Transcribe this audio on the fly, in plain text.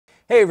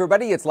Hey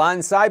everybody, it's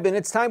Lon.TV, and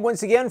it's time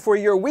once again for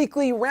your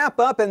weekly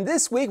wrap-up. And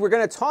this week we're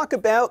going to talk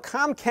about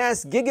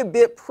Comcast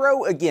Gigabit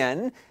Pro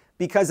again,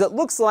 because it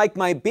looks like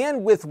my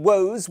bandwidth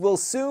woes will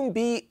soon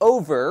be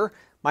over.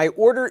 My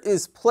order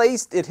is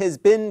placed, it has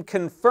been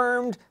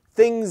confirmed,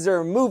 things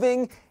are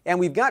moving, and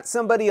we've got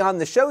somebody on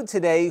the show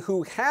today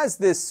who has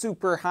this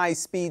super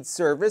high-speed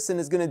service and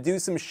is going to do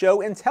some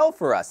show and tell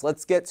for us.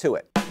 Let's get to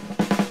it.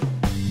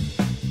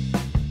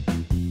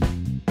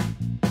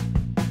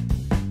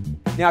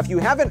 Now, if you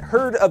haven't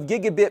heard of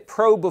Gigabit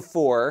Pro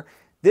before,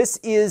 this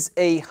is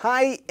a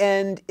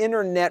high-end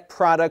internet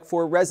product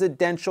for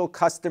residential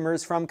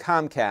customers from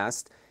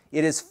Comcast.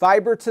 It is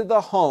fiber to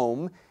the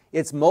home,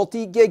 it's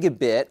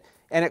multi-gigabit,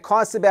 and it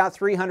costs about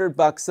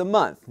 $300 a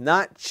month.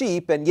 Not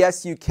cheap, and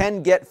yes, you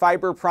can get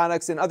fiber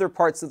products in other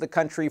parts of the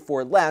country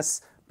for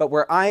less, but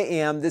where I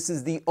am, this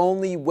is the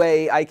only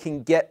way I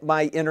can get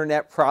my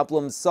internet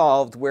problems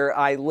solved where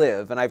I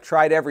live. And I've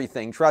tried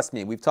everything, trust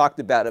me, we've talked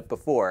about it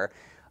before.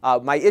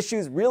 My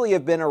issues really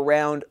have been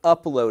around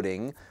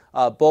uploading,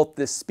 both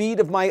the speed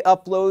of my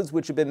uploads,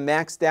 which have been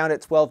maxed out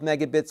at 12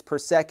 megabits per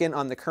second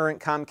on the current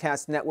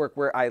Comcast network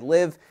where I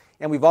live,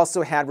 and we've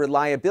also had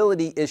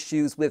reliability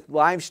issues with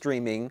live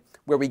streaming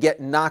where we get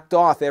knocked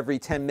off every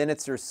 10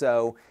 minutes or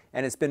so,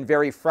 and it's been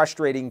very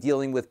frustrating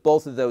dealing with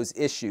both of those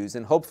issues.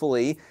 And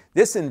hopefully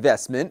this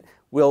investment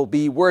will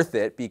be worth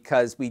it,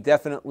 because we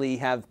definitely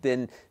have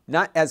been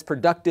not as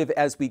productive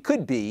as we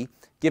could be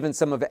given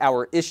some of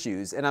our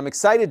issues. And I'm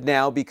excited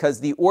now because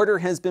the order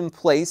has been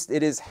placed.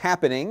 It is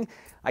happening.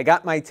 I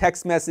got my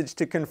text message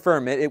to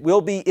confirm it. It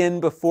will be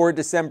in before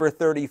December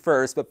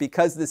 31st, but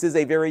because this is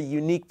a very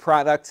unique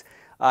product,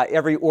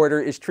 every order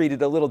is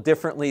treated a little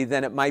differently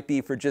than it might be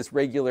for just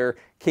regular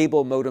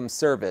cable modem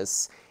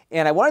service.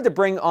 And I wanted to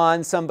bring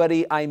on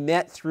somebody I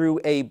met through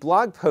a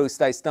blog post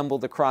I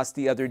stumbled across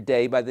the other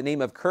day by the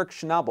name of Kirk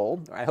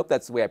Schnable. I hope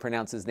that's the way I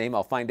pronounce his name.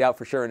 I'll find out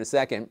for sure in a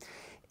second.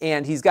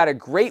 And he's got a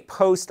great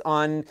post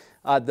on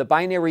the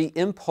Binary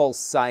Impulse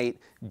site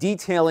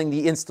detailing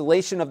the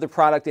installation of the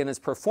product and its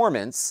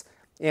performance.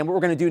 And what we're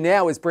going to do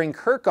now is bring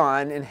Kirk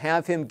on and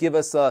have him give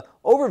us an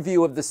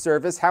overview of the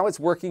service, how it's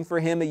working for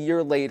him a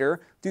year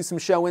later, do some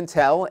show and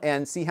tell,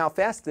 and see how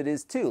fast it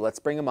is too. Let's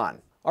bring him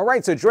on. All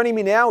right, so joining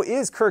me now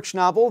is Kirk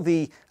Schnable,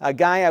 the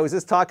guy I was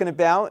just talking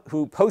about,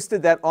 who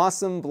posted that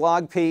awesome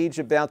blog page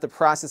about the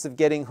process of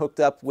getting hooked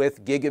up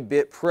with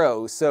Gigabit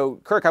Pro. So,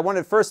 Kirk, I wanted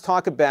to first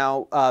talk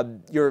about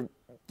your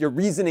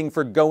reasoning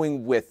for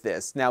going with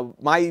this. Now,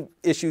 my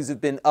issues have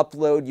been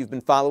upload. You've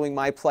been following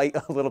my plight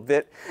a little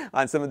bit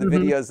on some of the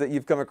videos that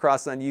you've come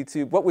across on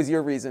YouTube. What was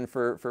your reason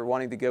for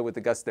wanting to go with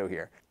the gusto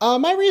here?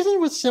 My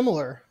reason was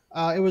similar.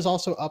 It was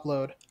also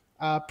upload.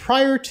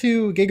 Prior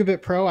to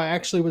Gigabit Pro, I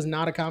actually was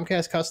not a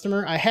Comcast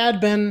customer. I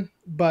had been,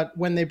 but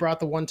when they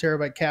brought the 1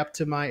 terabyte cap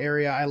to my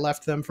area, I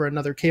left them for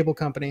another cable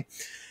company.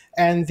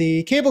 And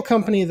the cable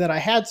company that I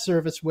had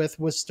service with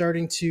was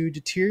starting to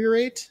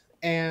deteriorate,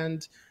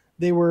 and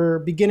they were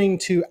beginning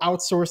to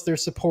outsource their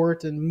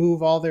support and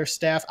move all their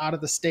staff out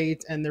of the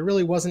state, and there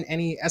really wasn't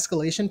any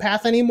escalation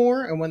path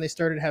anymore. And when they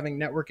started having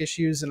network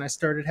issues and I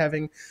started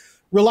having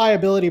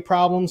reliability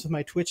problems with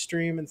my Twitch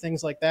stream and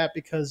things like that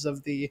because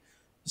of the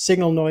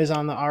signal noise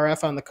on the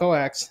RF on the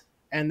coax,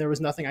 and there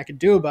was nothing I could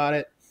do about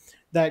it,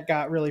 that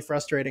got really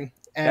frustrating.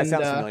 And,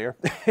 that sounds familiar.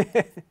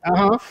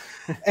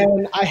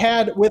 And I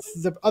had, with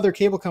the other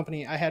cable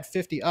company, I had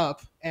 50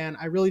 up, and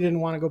I really didn't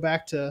want to go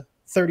back to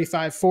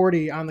 35,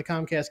 40 on the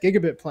Comcast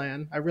Gigabit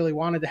plan. I really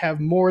wanted to have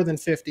more than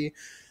 50.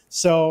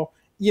 So,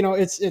 you know,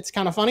 it's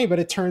kind of funny, but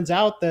it turns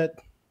out that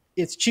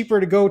it's cheaper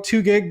to go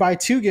 2 gig by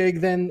 2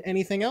 gig than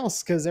anything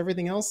else, because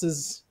everything else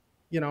is,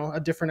 you know, a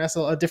different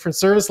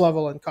service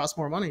level and costs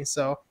more money.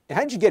 So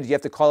how did you get it? Did you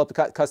have to call up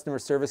the customer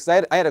service?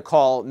 I had to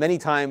call many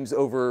times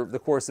over the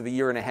course of a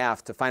year and a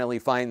half to finally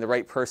find the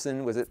right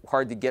person. Was it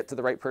hard to get to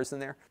the right person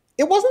there?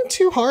 It wasn't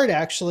too hard,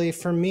 actually,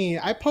 for me.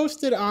 I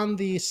posted on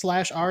the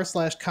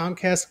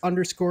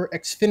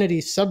 /r/Comcast_Xfinity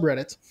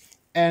subreddit.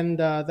 And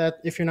that,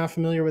 if you're not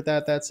familiar with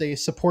that, that's a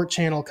support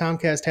channel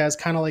Comcast has,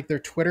 kind of like their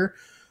Twitter.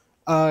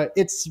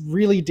 It's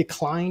really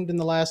declined in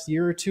the last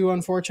year or two,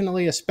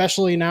 unfortunately,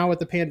 especially now with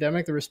the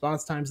pandemic. The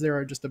response times there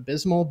are just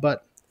abysmal.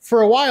 But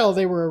for a while,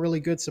 they were a really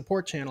good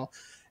support channel.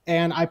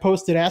 And I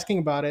posted asking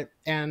about it,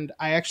 and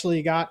I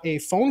actually got a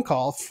phone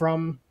call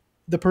from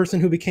the person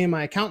who became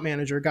my account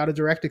manager, got a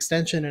direct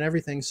extension and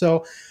everything.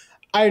 So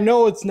I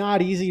know it's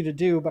not easy to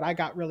do, but I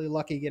got really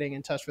lucky getting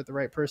in touch with the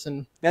right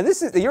person. Now,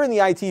 you're in the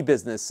IT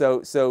business,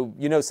 so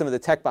you know some of the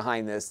tech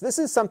behind this. This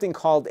is something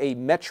called a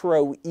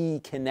Metro E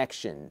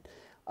connection.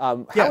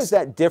 How is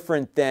that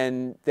different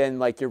than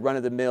like your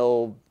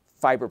run-of-the-mill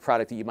fiber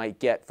product that you might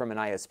get from an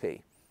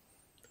ISP?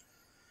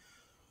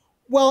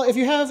 Well, if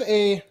you have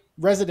a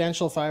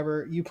residential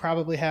fiber, you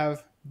probably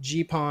have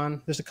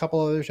GPON. There's a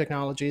couple other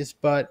technologies,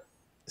 but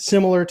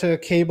similar to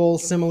cable,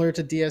 similar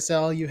to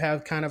DSL, you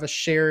have kind of a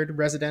shared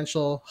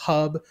residential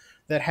hub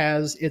that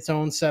has its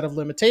own set of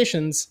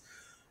limitations.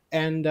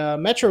 And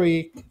Metro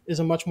E is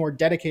a much more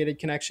dedicated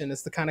connection.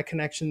 It's the kind of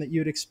connection that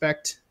you'd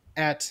expect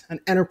at an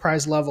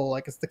enterprise level.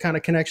 Like it's the kind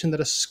of connection that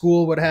a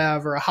school would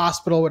have, or a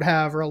hospital would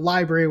have, or a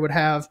library would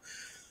have.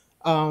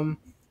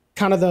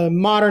 Kind of the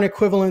modern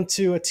equivalent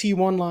to a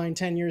T1 line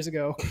 10 years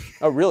ago.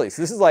 Oh, really?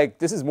 So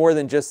this is more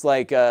than just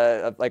like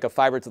a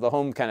fiber to the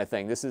home kind of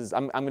thing.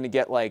 I'm going to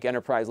get like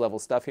enterprise level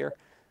stuff here.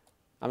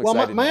 I'm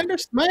excited. Well,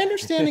 my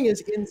understanding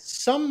is in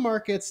some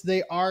markets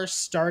they are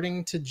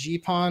starting to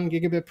GPON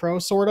Gigabit Pro,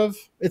 sort of.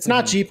 It's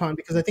not GPON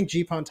because I think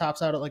GPON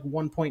tops out at like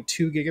 1.2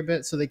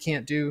 gigabit, so they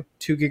can't do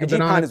 2 gigabit.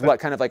 And GPON is what,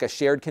 kind of like a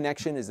shared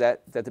connection? Is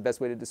that the best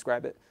way to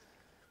describe it?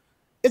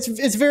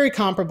 It's very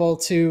comparable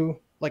to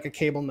like a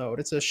cable node.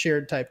 It's a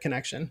shared type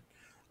connection.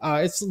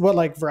 It's what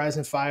like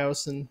Verizon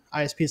Fios and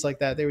ISPs like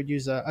that, they would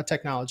use a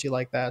technology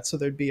like that. So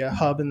there'd be a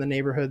hub in the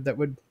neighborhood that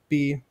would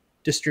be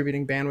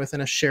distributing bandwidth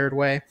in a shared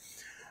way.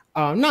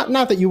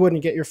 Not that you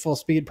wouldn't get your full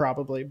speed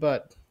probably,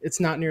 but it's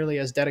not nearly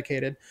as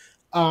dedicated.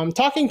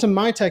 Talking to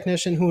my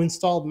technician who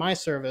installed my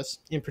service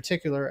in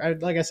particular,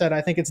 like I said, I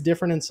think it's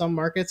different in some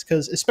markets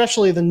because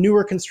especially the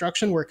newer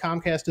construction where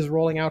Comcast is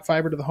rolling out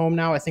fiber to the home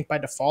now, I think by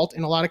default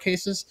in a lot of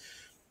cases.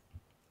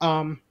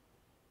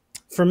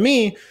 For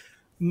me,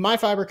 my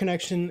fiber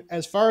connection,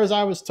 as far as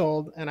I was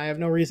told, and I have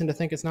no reason to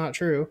think it's not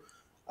true,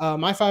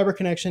 my fiber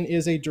connection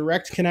is a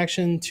direct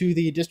connection to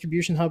the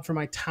distribution hub for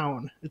my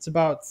town. It's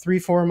about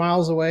 3-4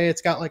 miles away.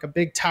 It's got like a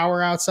big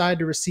tower outside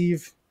to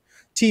receive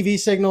TV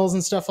signals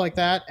and stuff like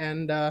that.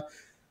 And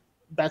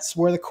that's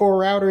where the core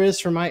router is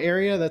for my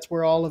area. That's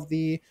where all of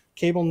the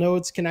cable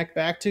nodes connect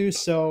back to.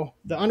 So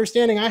the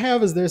understanding I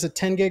have is there's a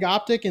 10 gig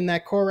optic in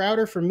that core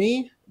router for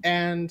me,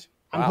 and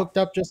I'm hooked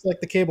up just like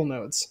the cable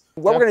nodes.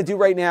 What we're going to do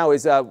right now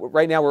is we're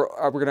going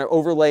to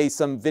overlay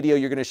some video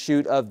you're going to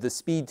shoot of the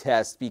speed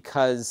test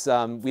because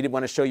we didn't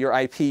want to show your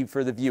IP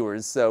for the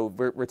viewers. So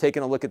we're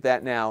taking a look at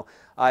that now.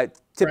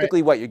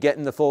 Typically, what, you're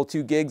getting the full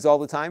 2 gigs all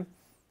the time,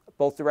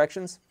 both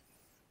directions?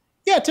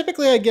 Yeah,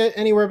 typically I get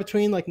anywhere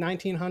between like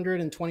 1900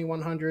 and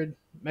 2100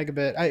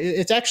 megabit.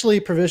 It's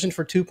actually provisioned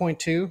for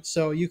 2.2,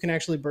 so you can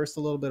actually burst a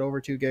little bit over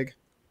 2 gig.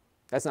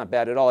 That's not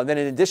bad at all. And then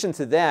in addition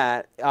to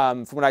that,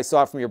 from what I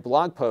saw from your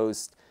blog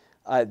post,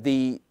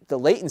 the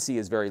latency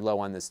is very low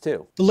on this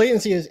too. The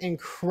latency is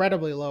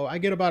incredibly low. I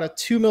get about a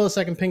 2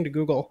 millisecond ping to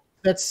Google.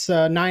 That's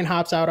 9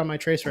 hops out on my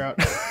trace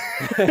route.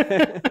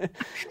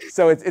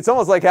 So it's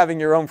almost like having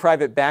your own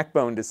private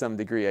backbone to some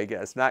degree, I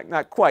guess.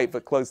 Not quite,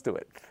 but close to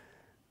it.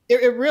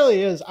 It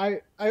really is.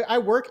 I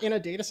work in a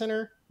data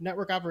center,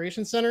 network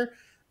operations center,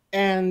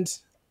 and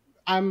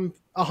I'm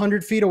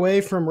 100 feet away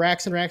from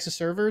racks and racks of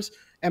servers,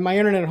 and my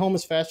internet at home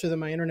is faster than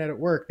my internet at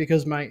work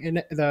because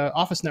the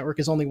office network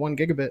is only 1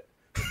 gigabit.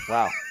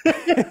 Wow.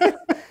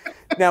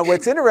 Now,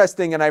 what's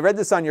interesting, and I read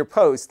this on your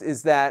post,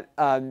 is that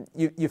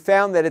you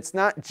found that it's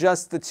not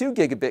just the 2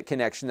 gigabit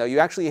connection, though. You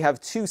actually have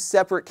 2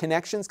 separate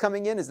connections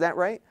coming in. Is that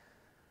right?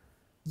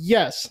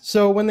 Yes.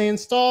 So when they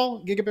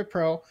install Gigabit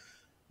Pro,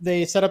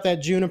 they set up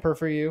that Juniper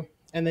for you,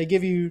 and they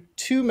give you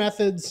 2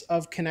 methods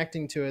of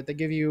connecting to it. They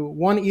give you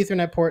 1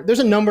 Ethernet port. There's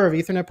a number of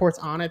Ethernet ports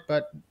on it,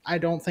 but I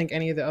don't think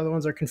any of the other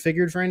ones are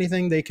configured for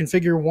anything. They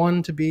configure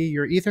 1 to be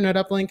your Ethernet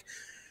uplink,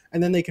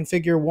 and then they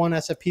configure 1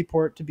 SFP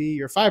port to be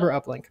your fiber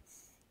uplink.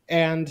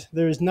 And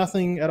there's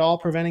nothing at all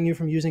preventing you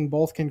from using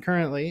both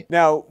concurrently.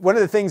 Now, one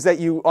of the things that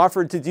you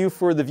offered to do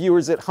for the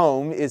viewers at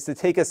home is to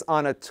take us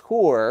on a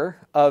tour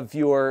of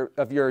your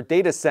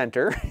data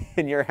center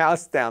in your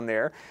house down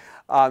there.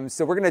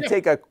 So we're going to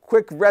take a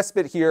quick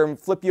respite here and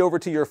flip you over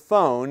to your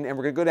phone, and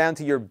we're going to go down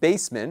to your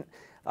basement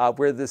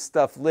where this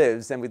stuff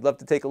lives, and we'd love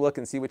to take a look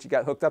and see what you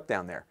got hooked up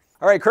down there.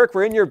 All right, Kirk,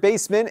 we're in your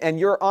basement, and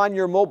you're on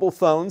your mobile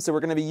phone, so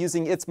we're going to be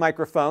using its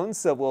microphone,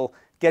 so we'll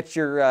get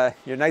your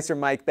nicer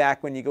mic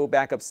back when you go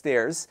back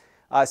upstairs.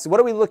 So what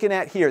are we looking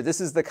at here?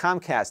 This is the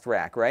Comcast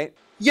rack, right?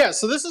 Yeah,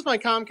 so this is my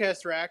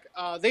Comcast rack.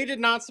 They did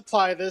not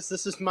supply this.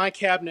 This is my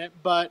cabinet,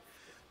 but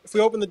if we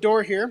open the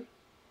door here,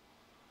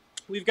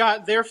 we've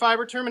got their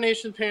fiber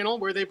termination panel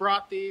where they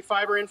brought the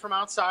fiber in from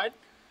outside,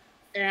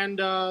 and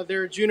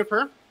their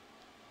Juniper.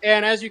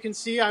 And as you can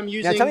see, I'm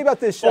using now tell me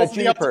about this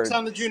Juniper.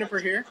 on the Juniper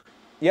here.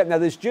 Yeah, now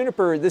this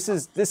Juniper, this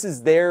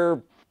is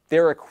their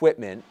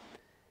equipment,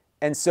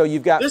 and so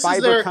you've got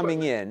fiber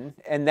coming in,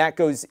 and that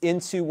goes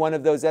into one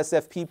of those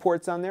SFP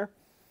ports on there?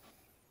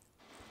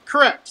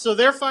 Correct. So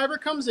their fiber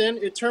comes in,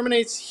 it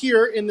terminates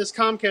here in this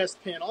Comcast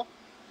panel.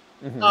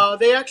 Mm-hmm.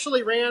 They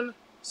actually ran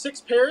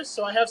 6 pairs,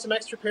 so I have some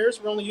extra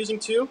pairs. We're only using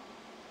 2.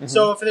 Mm-hmm.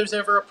 So if there's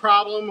ever a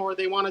problem or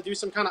they want to do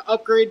some kind of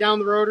upgrade down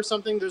the road or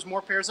something, there's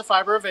more pairs of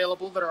fiber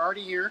available that are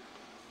already here.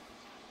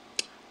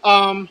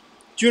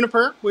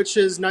 Juniper, which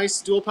is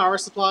nice dual power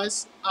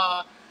supplies.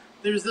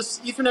 There's this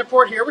Ethernet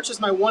port here, which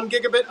is my 1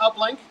 gigabit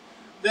uplink.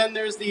 Then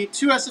there's the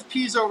 2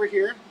 SFPs over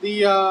here.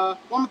 The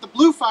one with the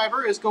blue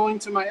fiber is going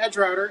to my edge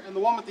router, and the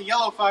one with the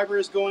yellow fiber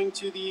is going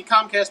to the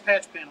Comcast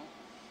patch panel.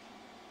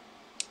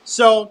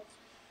 So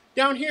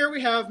down here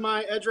we have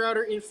my edge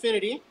router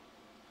Infinity,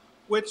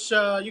 which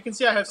you can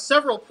see I have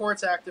several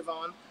ports active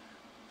on.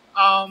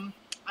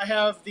 I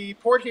have the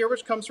port here,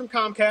 which comes from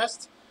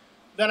Comcast.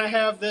 Then I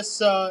have this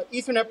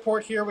Ethernet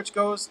port here, which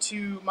goes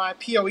to my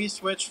PoE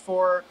switch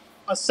for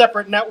a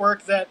separate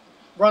network that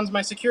runs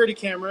my security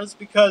cameras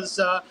because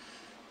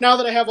now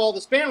that I have all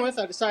this bandwidth,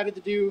 I decided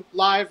to do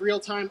live,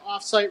 real-time,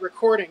 off-site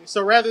recording.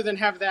 So rather than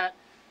have that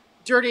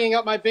dirtying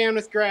up my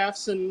bandwidth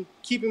graphs and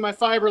keeping my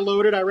fiber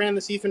loaded, I ran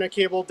this Ethernet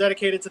cable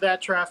dedicated to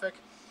that traffic.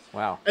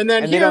 Wow. And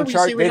then and here they don't we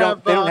charge, see we they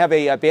have... don't have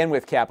a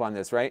bandwidth cap on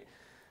this, right?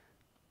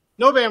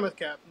 No bandwidth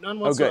cap, none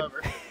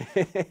whatsoever.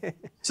 Oh, good.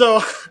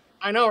 So,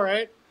 I know,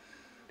 right?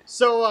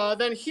 So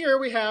then here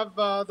we have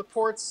the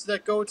ports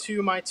that go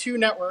to my two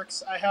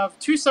networks. I have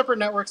two separate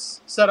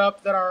networks set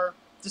up that are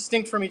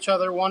distinct from each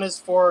other. One is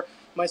for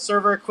my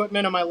server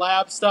equipment and my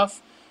lab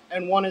stuff,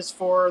 and one is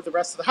for the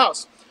rest of the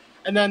house.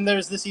 And then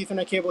there's this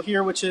Ethernet cable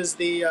here, which is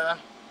the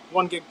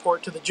 1 gig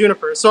port to the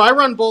Juniper. So I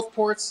run both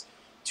ports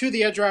to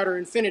the Edge Router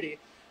Infinity.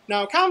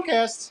 Now,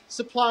 Comcast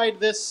supplied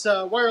this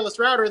wireless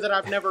router that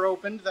I've never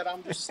opened, that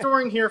I'm just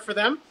storing here for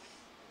them.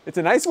 It's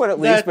a nice one at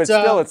least, but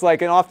still, it's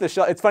like an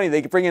off-the-shelf. It's funny,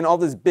 they bring in all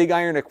this big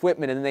iron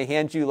equipment, and then they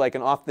hand you like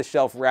an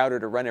off-the-shelf router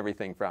to run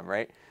everything from,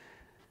 right?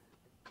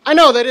 I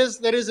know, that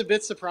is a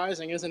bit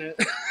surprising, isn't it?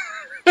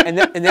 and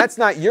that's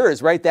not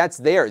yours, right? That's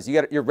theirs.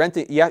 You're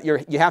renting.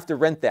 You have to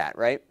rent that,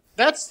 right?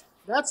 That's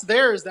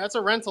theirs. That's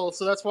a rental.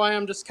 So that's why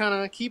I'm just kind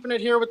of keeping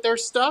it here with their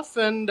stuff.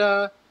 And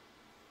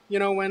you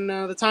know, when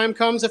the time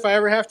comes, if I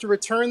ever have to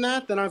return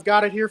that, then I've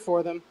got it here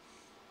for them.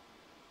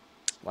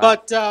 Wow.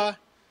 But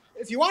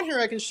if you want here,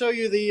 I can show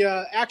you the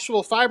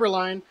actual fiber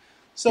line.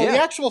 So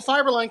the actual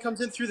fiber line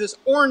comes in through this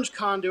orange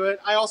conduit.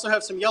 I also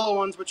have some yellow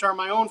ones, which are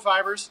my own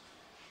fibers.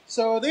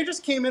 So they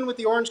just came in with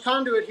the orange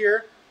conduit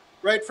here,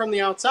 right from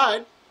the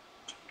outside.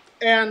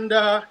 And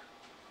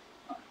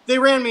they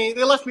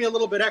left me a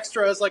little bit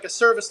extra as like a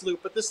service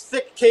loop, but this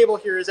thick cable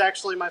here is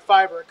actually my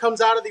fiber. It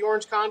comes out of the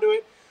orange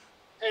conduit,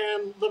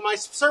 and my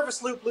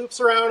service loop loops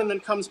around and then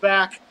comes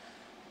back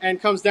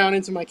and comes down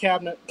into my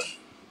cabinet.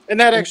 And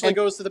that actually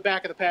goes to the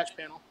back of the patch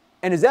panel.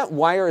 And is that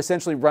wire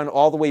essentially run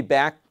all the way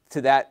back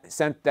to that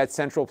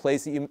central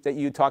place that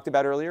you talked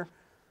about earlier?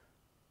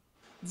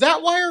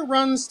 That wire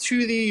runs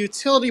to the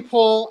utility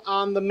pole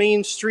on the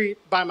main street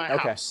by my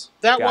house.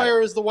 That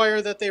wire is the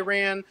wire that they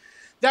ran.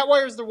 That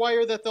wire is the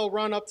wire that they'll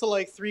run up to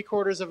like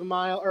 3/4 of a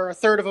mile or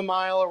 1/3 of a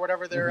mile or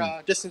whatever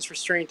their distance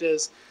restraint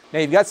is. Now,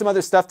 you've got some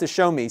other stuff to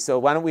show me, so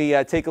why don't we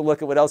take a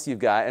look at what else you've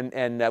got?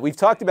 And we've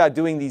talked about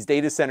doing these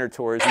data center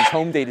tours, these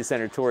home data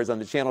center tours on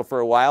the channel for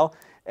a while,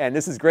 and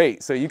this is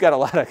great. So you got a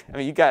lot of, I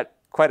mean, you got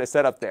quite a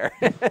setup there.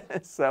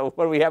 So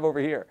what do we have over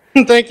here?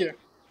 Thank you.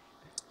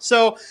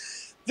 So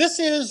this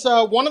is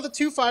one of the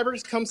two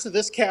fibers comes to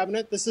this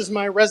cabinet. This is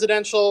my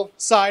residential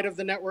side of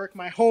the network,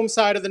 my home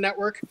side of the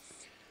network.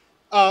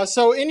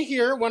 So in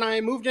here, when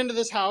I moved into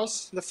this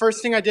house, the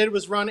first thing I did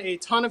was run a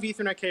ton of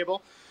Ethernet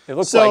cable. It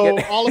looks like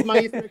it. So all of my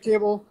Ethernet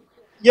cable,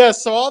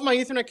 yes, so all of my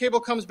Ethernet cable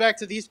comes back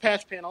to these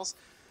patch panels.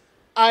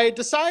 I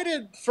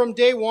decided from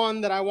day one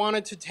that I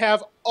wanted to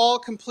have all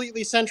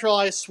completely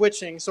centralized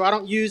switching, so I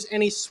don't use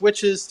any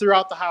switches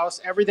throughout the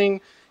house. Every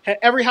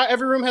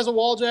room has a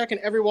wall jack, and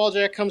every wall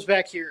jack comes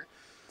back here.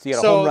 So you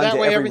got a home run that to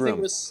way every everything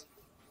room. was.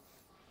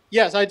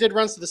 Yes, I did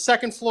runs to the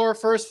second floor,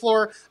 first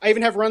floor. I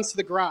even have runs to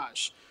the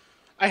garage.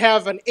 I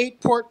have an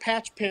 8-port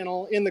patch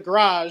panel in the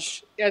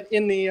garage,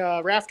 in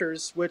the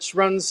rafters, which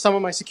runs some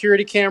of my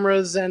security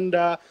cameras and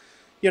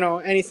you know,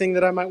 anything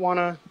that I might want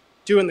to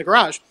do in the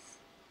garage.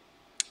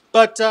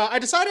 But I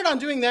decided on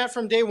doing that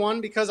from day one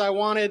because I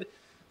wanted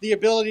the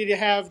ability to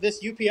have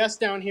this UPS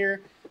down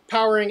here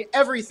powering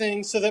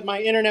everything so that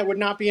my internet would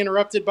not be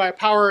interrupted by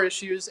power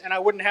issues, and I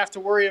wouldn't have to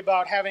worry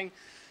about having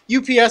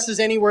UPSs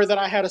anywhere that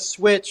I had a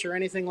switch or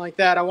anything like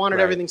that. I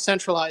wanted everything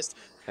centralized.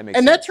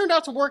 That turned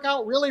out to work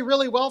out really,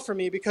 really well for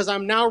me because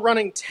I'm now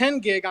running 10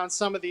 gig on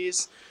some of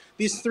these.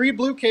 These 3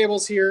 blue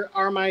cables here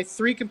are my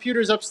 3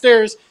 computers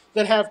upstairs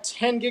that have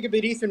 10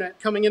 gigabit Ethernet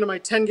coming into my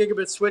 10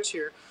 gigabit switch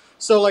here.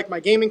 So like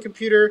my gaming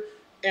computer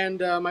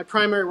and my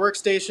primary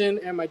workstation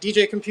and my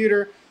DJ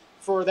computer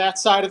for that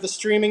side of the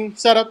streaming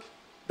setup,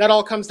 that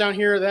all comes down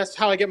here. That's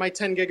how I get my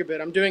 10 gigabit.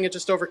 I'm doing it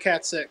just over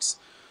Cat 6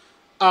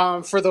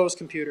 for those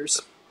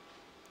computers.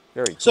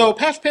 Very cool. So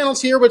patch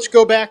panels here, which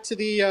go back to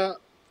the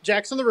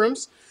jacks in the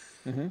rooms.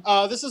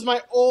 This is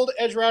my old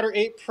Edge Router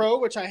 8 Pro,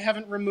 which I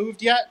haven't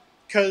removed yet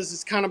because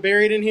it's kind of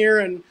buried in here,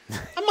 and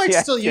I might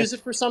still use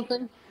it for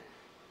something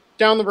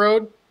down the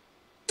road.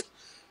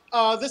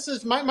 This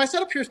is my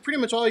setup here is pretty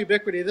much all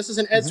Ubiquiti. This is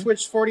an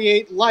EdgeSwitch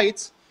 48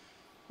 Lite,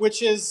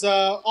 which is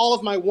all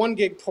of my 1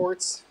 gig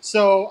ports.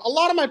 So a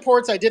lot of my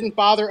ports I didn't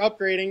bother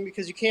upgrading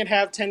because you can't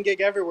have 10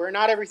 gig everywhere.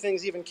 Not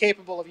everything's even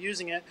capable of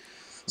using it.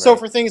 So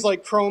for things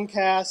like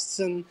Chromecasts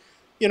and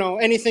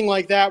anything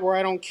like that where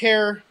I don't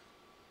care,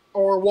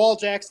 or wall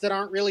jacks that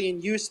aren't really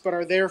in use but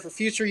are there for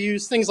future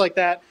use, things like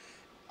that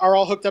are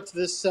all hooked up to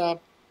this 1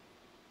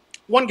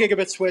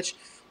 gigabit switch,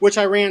 which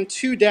I ran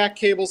 2 DAC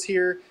cables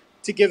here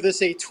to give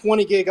this a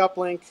 20 gig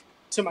uplink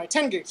to my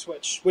 10 gig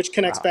switch, which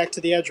connects back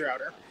to the Edge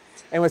router.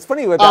 And what's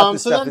funny about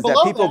this stuff is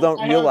that people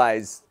don't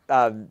realize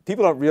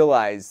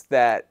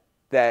that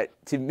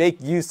to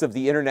make use of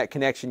the internet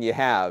connection you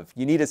have,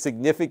 you need a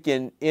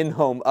significant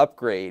in-home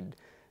upgrade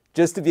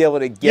just to be able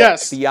to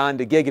get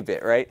beyond a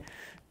gigabit, right?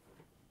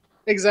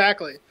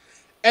 Exactly.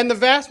 And the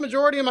vast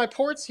majority of my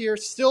ports here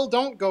still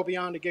don't go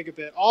beyond a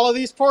gigabit. All of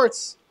these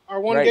ports are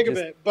 1 Right, just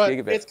gigabit, but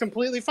gigabit. it's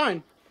completely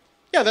fine.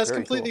 Yeah, that's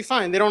Very completely cool.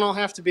 fine. They don't all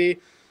have to be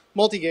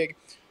multi-gig.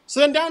 So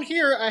then down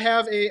here, I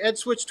have a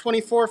EdgeSwitch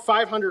 24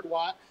 500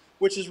 watt,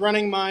 which is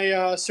running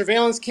my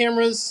surveillance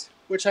cameras,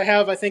 which I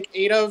have, I think,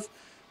 8 of.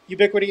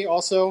 Ubiquiti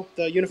also,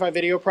 the Unified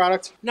Video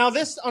product. Now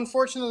this,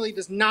 unfortunately,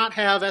 does not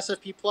have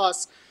SFP+,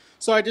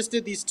 so I just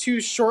did these 2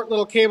 short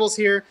little cables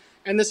here,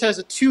 and this has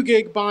a 2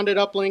 gig bonded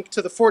uplink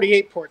to the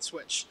 48 port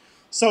switch.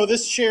 So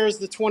this shares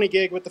the 20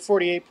 gig with the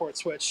 48 port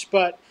switch.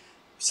 But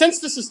since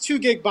this is 2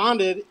 gig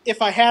bonded,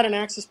 if I had an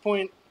access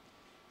point,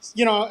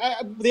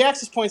 the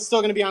access point is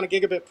still going to be on a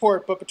gigabit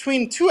port, but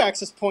between 2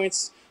 access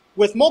points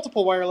with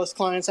multiple wireless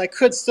clients, I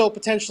could still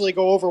potentially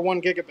go over 1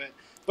 gigabit,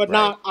 but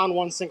not on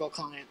one single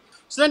client.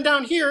 So then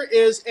down here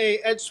is a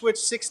EdgeSwitch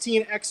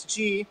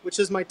 16XG, which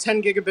is my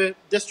 10 gigabit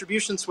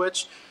distribution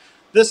switch.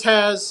 This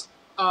has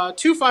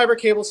 2 fiber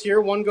cables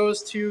here. One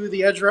goes to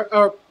the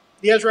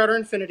EdgeRouter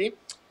Infinity,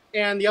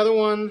 and the other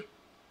one,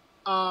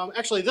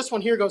 actually this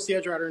one here goes to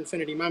the EdgeRouter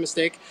Infinity, my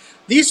mistake.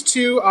 These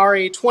 2 are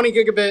a 20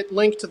 gigabit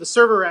link to the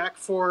server rack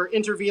for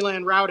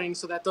inter-VLAN routing,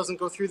 so that doesn't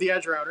go through the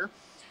EdgeRouter.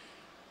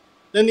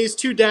 Then these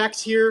 2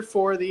 DACs here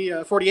for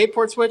the 48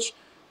 port switch.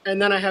 And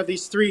then I have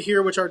these 3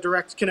 here, which are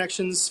direct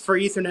connections for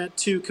Ethernet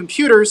to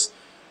computers.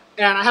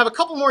 And I have a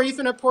couple more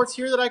Ethernet ports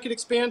here that I could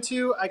expand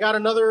to. I got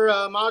another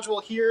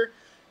module here.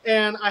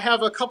 And I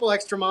have a couple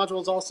extra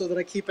modules also that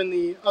I keep in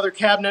the other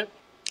cabinet.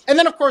 And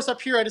then, of course, up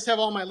here, I just have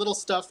all my little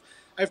stuff.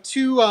 I have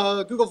 2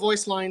 Google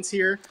Voice lines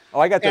here.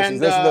 Oh, I got those.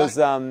 And, those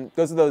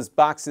are those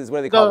boxes. What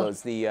do they call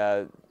those?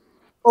 The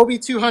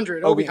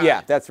OB200. yeah,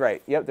 that's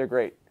right. Yep, they're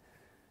great.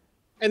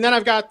 And then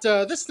I've got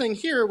this thing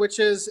here, which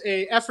is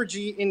a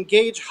Effigy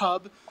Engage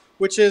Hub,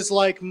 which is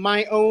like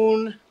my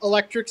own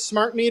electric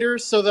smart meter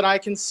so that I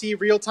can see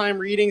real-time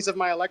readings of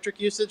my electric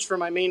usage for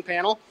my main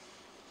panel.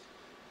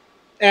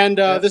 And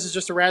this is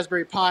just a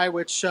Raspberry Pi,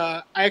 which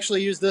I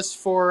actually use this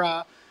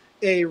for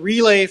a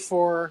relay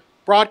for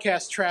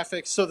broadcast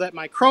traffic so that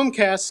my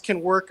Chromecasts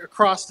can work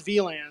across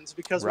VLANs,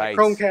 because my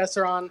Chromecasts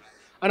are on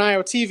an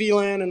IoT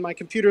VLAN and my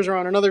computers are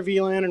on another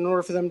VLAN. And in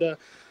order for them to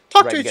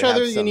talk to each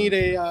other, you need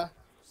a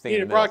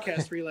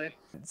broadcast relay.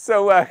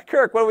 So,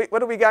 Kirk, what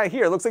do we got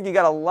here? Looks like you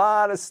got a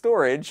lot of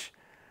storage.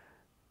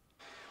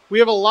 We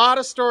have a lot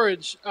of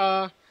storage.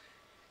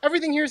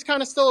 Everything here is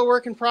kind of still a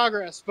work in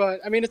progress,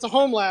 but I mean, it's a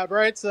home lab,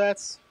 right? So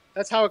that's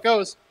how it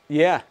goes.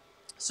 Yeah.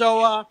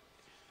 So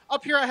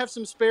up here I have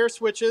some spare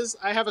switches.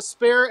 I have a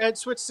spare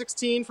EdgeSwitch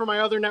 16 for my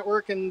other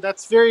network, and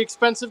that's very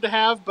expensive to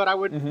have, but I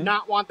would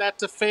not want that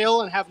to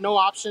fail and have no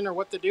option or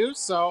what to do.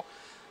 So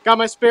got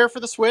my spare for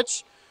the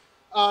switch.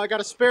 I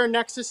got a spare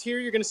Nexus here.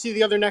 You're going to see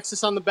the other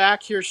Nexus on the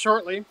back here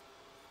shortly.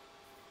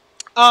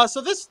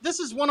 So this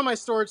is one of my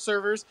storage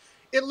servers.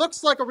 It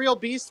looks like a real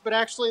beast, but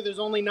actually there's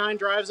only 9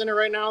 drives in it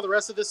right now. The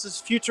rest of this is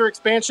future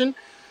expansion.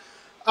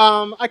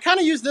 I kind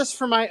of use this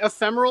for my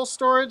ephemeral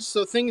storage,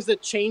 so things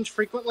that change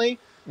frequently.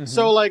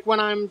 So like when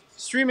I'm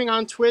streaming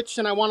on Twitch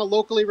and I want to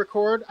locally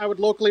record, I would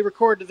locally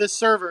record to this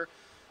server.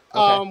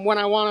 When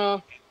I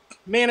want to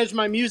manage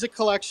my music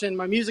collection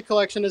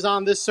is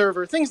on this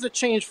server. Things that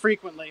change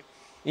frequently.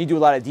 You do a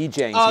lot of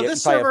DJing, so you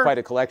probably have quite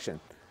a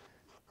collection.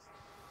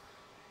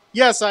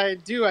 Yes, I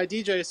do. I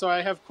DJ, so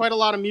I have quite a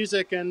lot of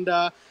music. And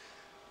I'm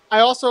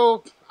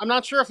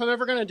not sure if I'm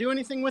ever going to do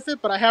anything with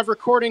it, but I have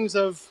recordings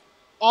of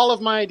all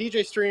of my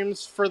DJ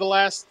streams for the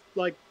last,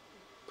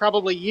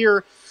 probably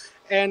year.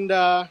 And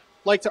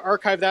like to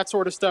archive that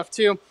sort of stuff,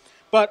 too.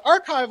 But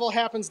archival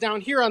happens down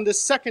here on this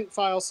second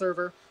file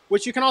server,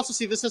 which you can also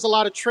see. This has a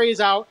lot of trays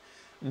out.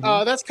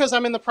 That's because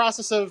I'm in the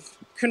process of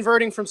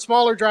converting from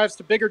smaller drives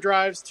to bigger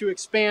drives to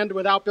expand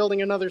without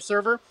building another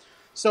server.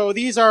 So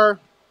these are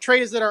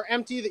trays that are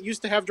empty that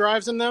used to have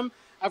drives in them.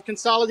 I've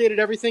consolidated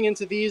everything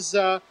into these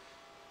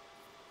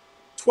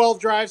 12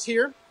 drives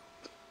here.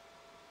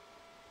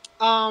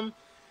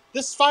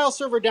 This file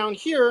server down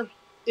here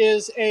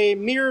is a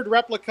mirrored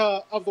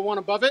replica of the one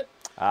above it.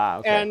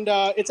 Okay. And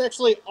it's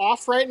actually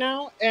off right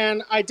now.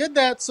 And I did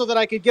that so that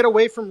I could get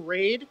away from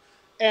RAID.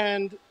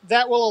 And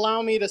that will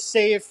allow me to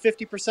save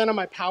 50% of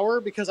my power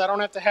because I don't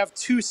have to have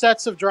 2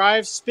 sets of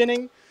drives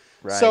spinning.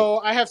 Right. So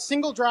I have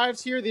single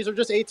drives here. These are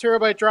just 8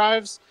 terabyte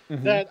drives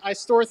that I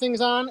store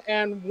things on.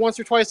 And once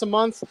or twice a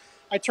month,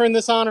 I turn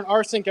this on and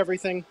rsync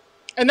everything.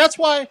 And that's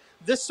why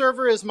this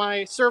server is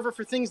my server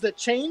for things that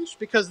change,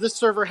 because this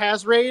server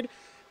has RAID.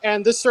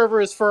 And this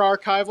server is for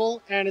archival,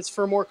 and it's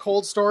for more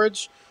cold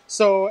storage.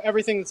 So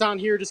everything that's on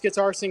here just gets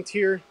rsynced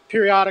here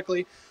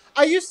periodically.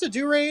 I used to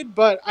do RAID,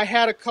 but I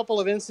had a couple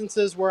of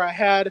instances where I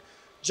had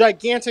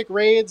gigantic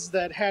RAIDs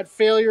that had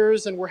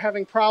failures and were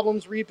having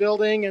problems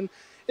rebuilding, and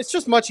it's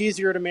just much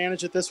easier to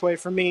manage it this way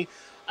for me.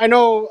 I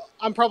know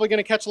I'm probably going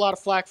to catch a lot of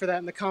flack for that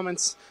in the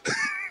comments.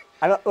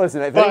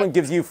 Listen, if anyone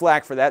gives you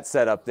flack for that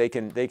setup, they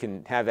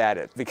can have at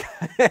it.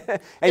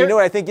 And you know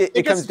what? I think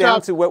it comes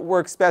down to what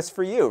works best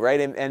for you, right?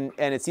 And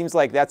it seems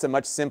like that's a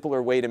much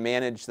simpler way to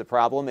manage the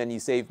problem, and you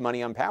save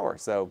money on power.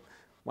 So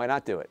why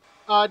not do it?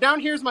 Down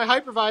here's my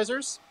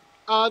hypervisors.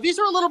 These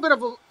are a little bit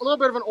of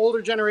an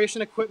older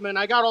generation equipment.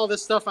 I got all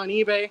this stuff on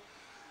eBay.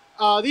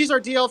 These are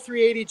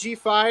DL380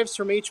 G5s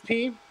from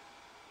HP.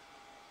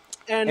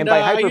 And by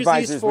I use these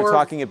hypervisors, for... we're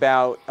talking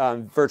about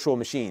virtual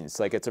machines.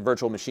 Like it's a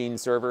virtual machine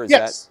server, is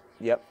Yes.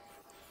 that? Yep.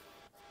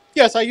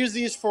 Yes, I use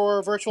these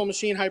for virtual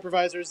machine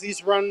hypervisors.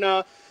 These run...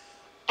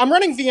 I'm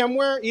running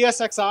VMware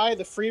ESXi,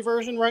 the free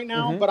version right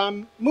now, but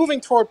I'm moving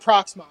toward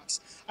Proxmox.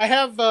 I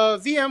have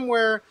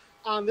VMware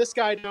on this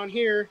guy down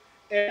here,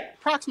 and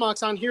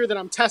Proxmox on here that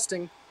I'm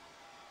testing.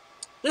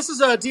 This is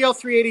a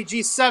DL380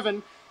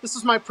 G7. This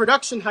is my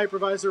production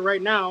hypervisor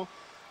right now.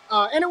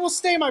 And it will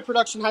stay my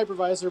production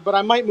hypervisor, but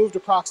I might move to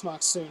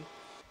Proxmox soon.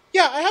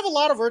 Yeah, I have a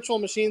lot of virtual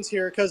machines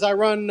here because I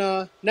run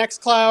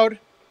Nextcloud.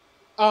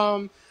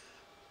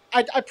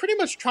 I pretty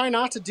much try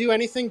not to do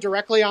anything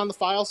directly on the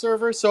file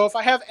server. So if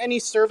I have any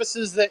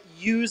services that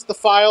use the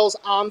files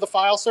on the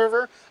file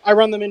server, I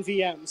run them in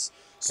VMs.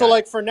 So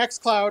like for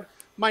Nextcloud,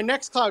 my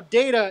Nextcloud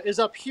data is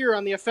up here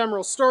on the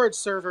ephemeral storage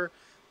server,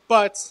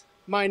 but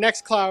my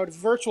Nextcloud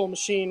virtual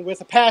machine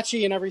with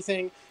Apache and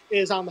everything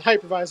is on the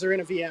hypervisor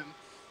in a VM.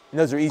 And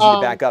those are easy to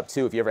back up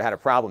too. If you ever had a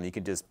problem, you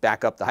can just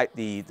back up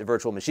the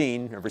virtual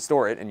machine or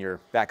restore it, and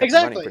you're back up and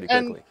running pretty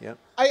quickly. And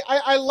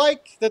I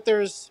like that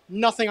there's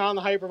nothing on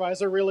the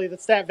hypervisor really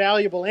that's that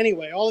valuable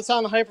anyway. All that's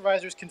on the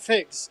hypervisor is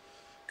configs,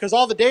 because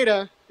all the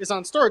data is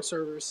on storage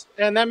servers,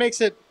 and that makes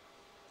it,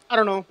 I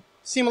don't know,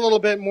 seem a little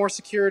bit more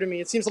secure to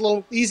me. It seems a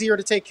little easier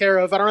to take care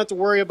of. I don't have to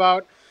worry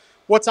about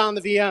what's on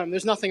the VM.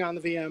 There's nothing on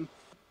the VM.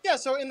 Yeah,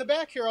 so in the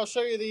back here, I'll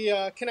show you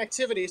the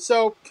connectivity.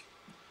 So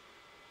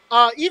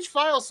each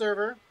file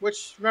server,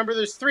 which remember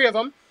there's 3 of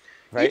them,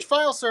 each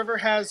file server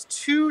has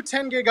 2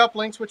 10 gig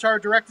uplinks, which are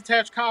direct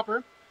attached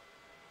copper.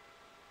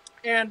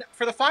 And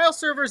for the file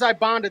servers, I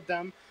bonded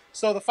them.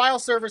 So the file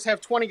servers have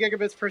 20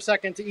 gigabits per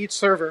second to each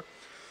server.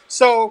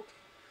 So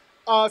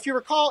if you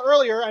recall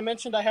earlier, I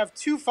mentioned I have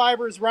 2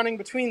 fibers running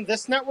between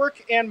this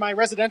network and my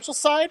residential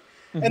side.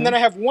 And then I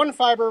have 1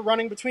 fiber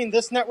running between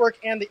this network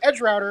and the edge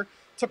router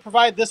to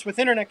provide this with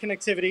internet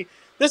connectivity.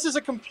 This is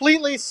a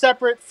completely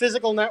separate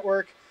physical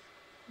network,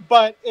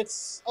 but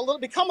it's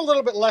become a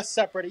little bit less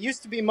separate. It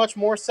used to be much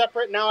more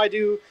separate. Now I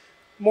do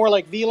more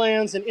like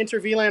VLANs and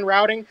inter-VLAN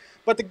routing.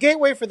 But the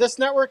gateway for this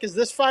network is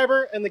this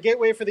fiber, and the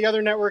gateway for the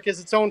other network is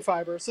its own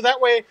fiber. So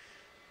that way,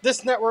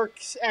 this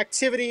network's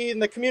activity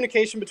and the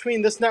communication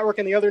between this network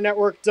and the other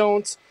network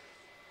don't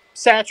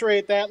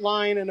saturate that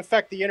line and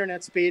affect the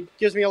internet speed.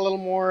 Gives me a little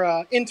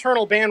more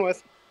internal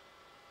bandwidth.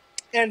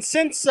 And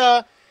since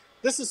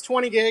this is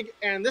 20 gig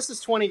and this is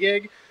 20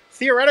 gig,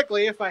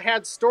 theoretically, if I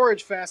had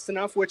storage fast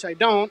enough, which I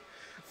don't,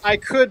 I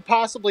could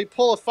possibly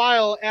pull a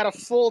file at a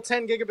full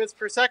 10 gigabits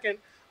per second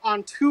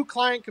on 2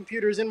 client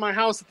computers in my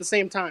house at the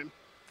same time.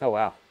 Oh,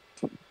 wow.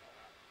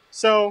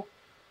 So,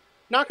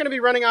 not going to be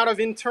running out of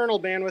internal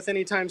bandwidth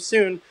anytime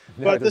soon,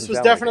 but this was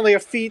definitely a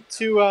feat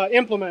to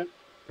implement.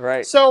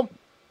 Right. So,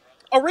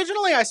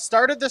 originally I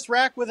started this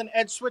rack with an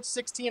EdgeSwitch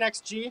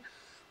 16XG,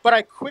 but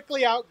I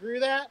quickly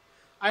outgrew that.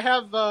 I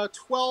have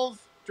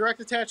 12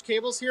 direct attached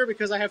cables here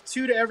because I have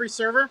 2 to every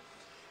server,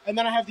 and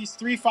then I have these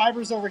 3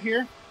 fibers over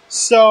here.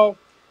 So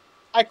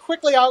I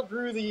quickly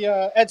outgrew the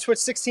EdgeSwitch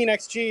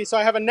 16XG, so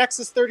I have a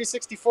Nexus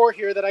 3064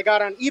 here that I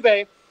got on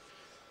eBay.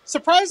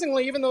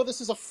 Surprisingly, even though this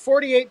is a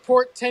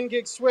 48-port 10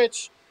 gig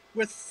switch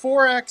with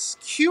 4x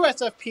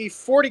QSFP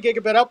 40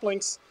 gigabit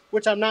uplinks,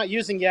 which I'm not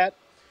using yet,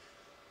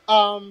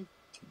 it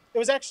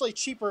was actually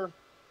cheaper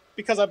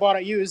because I bought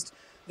it used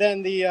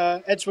than the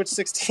EdgeSwitch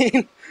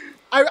 16.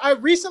 I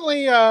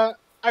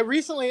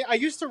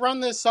used to run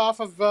this off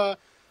of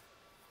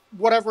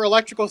whatever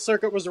electrical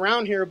circuit was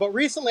around here, but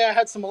recently I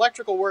had some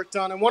electrical work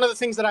done, and one of the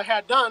things that I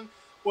had done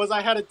was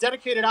I had a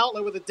dedicated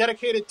outlet with a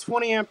dedicated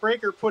 20 amp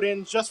breaker put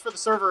in just for the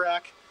server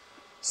rack.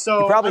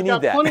 So I've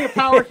got plenty of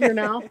power here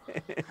now.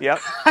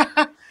 Yep.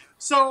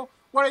 So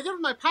what I did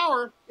with my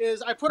power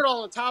is I put it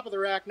all on top of the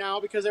rack now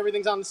because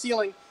everything's on the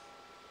ceiling.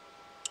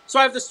 So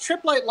I have this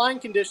trip light line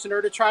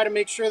conditioner to try to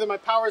make sure that my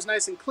power is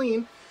nice and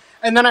clean.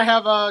 And then I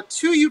have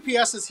 2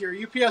 UPSs here,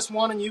 UPS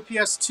 1 and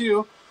UPS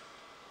 2.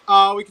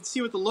 We can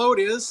see what the load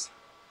is.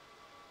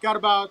 Got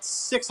about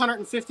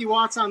 650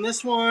 watts on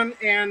this one,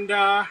 and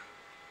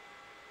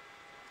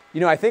you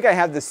know, I think I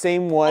have the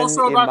same one.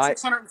 Also about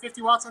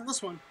 650 watts on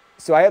this one.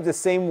 So I have the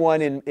same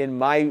one in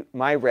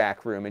my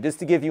rack room, and just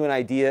to give you an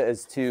idea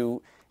as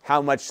to how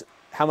much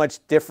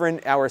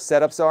different our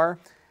setups are,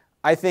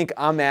 I think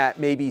I'm at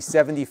maybe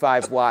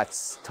 75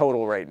 watts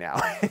total right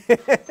now.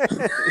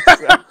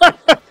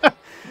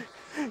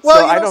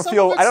 Well,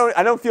 so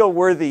I don't feel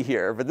worthy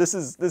here, but this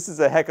is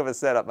a heck of a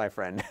setup, my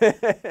friend.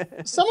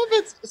 some of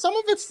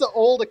it's the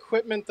old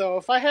equipment though.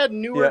 If I had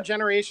newer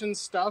generation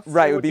stuff,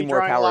 it would be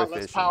more power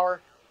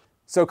efficient.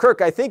 So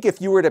Kirk, I think if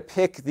you were to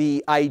pick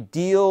the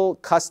ideal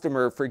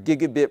customer for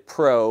Gigabit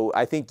Pro,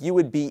 I think you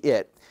would be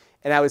it.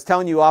 And I was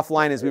telling you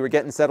offline as we were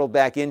getting settled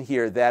back in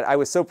here that I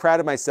was so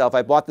proud of myself.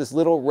 I bought this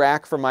little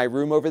rack for my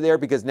room over there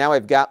because now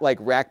I've got like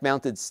rack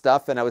mounted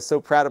stuff, and I was so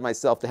proud of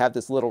myself to have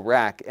this little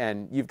rack,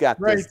 and you've got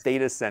this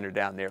data center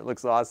down there. It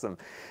looks awesome.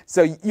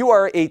 So you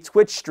are a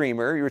Twitch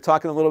streamer. You were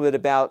talking a little bit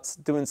about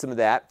doing some of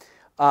that.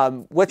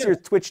 What's your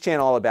Twitch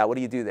channel all about? What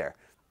do you do there?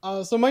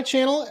 So my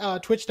channel,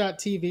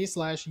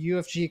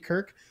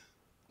 twitch.tv/UFGKirk.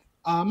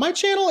 My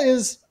channel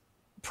is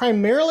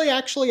primarily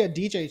actually a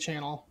DJ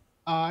channel.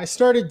 I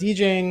started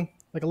DJing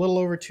like a little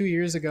over 2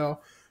 years ago,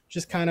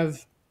 just kind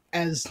of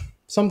as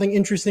something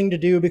interesting to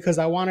do because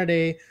I wanted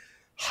a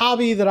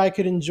hobby that I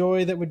could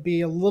enjoy that would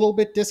be a little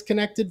bit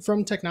disconnected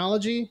from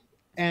technology.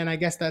 And I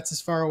guess that's as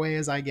far away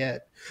as I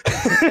get.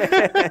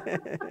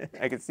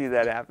 I can see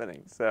that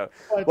happening. So,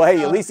 well,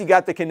 hey, at least you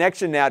got the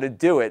connection now to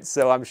do it.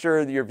 So I'm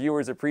sure your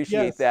viewers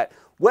appreciate that.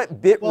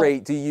 What bit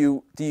rate do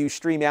you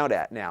stream out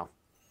at now?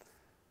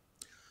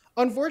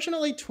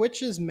 Unfortunately,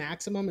 Twitch's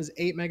maximum is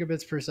 8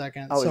 megabits per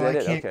second. Oh, so is that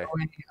it? Okay.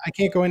 I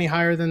can't go any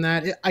higher than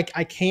that.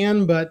 I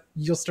can, but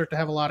you'll start to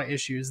have a lot of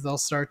issues. They'll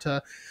start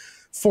to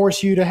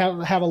force you to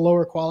have a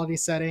lower quality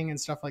setting and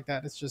stuff like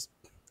that.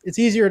 It's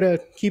easier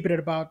to keep it at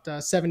about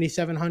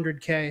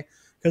 7700K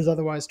because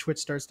otherwise Twitch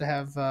starts to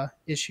have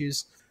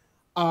issues.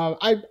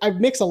 I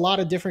mix a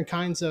lot of different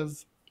kinds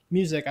of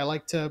music. I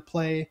like to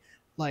play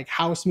like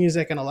house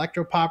music and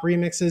electropop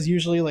remixes,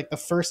 usually like the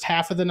first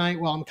half of the night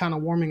while I'm kind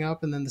of warming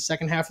up, and then the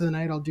second half of the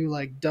night I'll do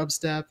like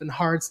dubstep and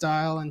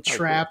hardstyle and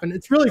trap. Okay. And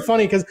it's really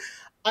funny because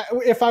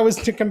if I was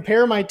to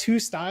compare my two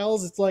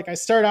styles, it's like I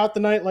start out the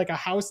night like a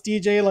house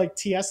DJ, like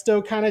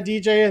Tiesto kind of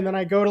DJ, and then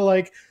I go to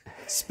like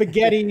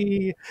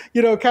spaghetti,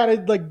 kind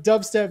of like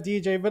dubstep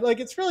DJ. But like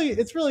it's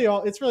really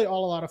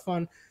all a lot of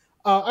fun.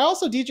 I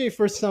also DJ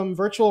for some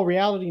virtual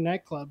reality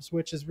nightclubs,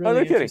 which is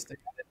really interesting.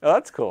 Oh,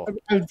 that's cool.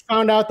 I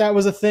found out that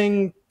was a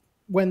thing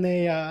when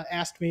they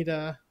asked me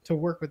to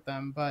work with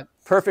them. But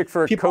perfect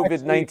for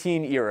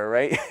COVID-19 era,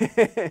 right?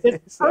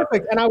 It's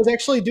perfect. And I was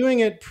actually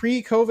doing it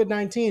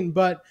pre-COVID-19,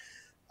 but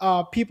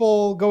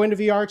people go into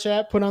VR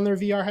chat, put on their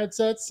VR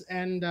headsets,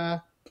 and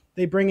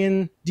they bring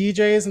in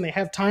DJs, and they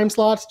have time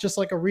slots just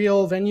like a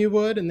real venue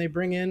would, and they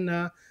bring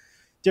in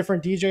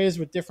different DJs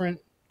with different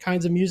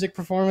kinds of music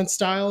performance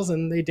styles,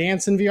 and they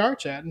dance in VR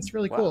chat, and it's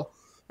really cool.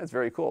 That's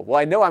very cool. Well,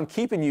 I know I'm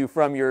keeping you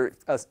from your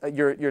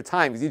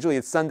time, because usually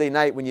it's Sunday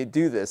night when you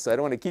do this, so I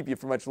don't want to keep you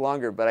for much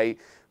longer, but I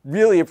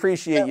really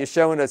appreciate you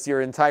showing us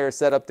your entire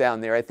setup down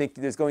there. I think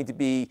there's going to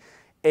be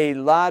a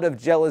lot of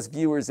jealous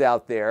viewers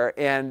out there,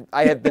 and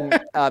I have been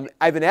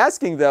I've been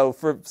asking though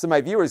for some of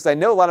my viewers. I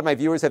know a lot of my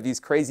viewers have these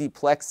crazy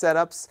Plex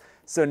setups,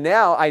 so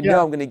now I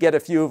know I'm going to get a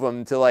few of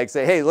them to like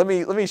say, hey, let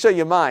me show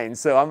you mine.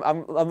 So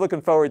I'm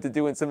looking forward to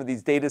doing some of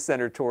these data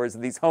center tours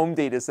and these home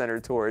data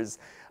center tours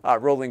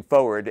rolling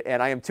forward.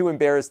 And I am too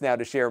embarrassed now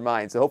to share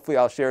mine. So hopefully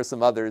I'll share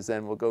some others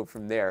and we'll go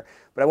from there.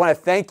 But I want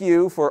to thank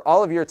you for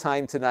all of your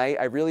time tonight.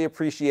 I really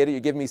appreciate it.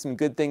 You're giving me some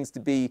good things to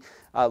be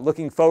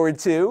looking forward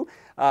to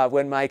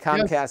when my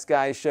Comcast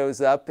guy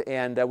shows up.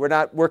 And we're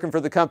not working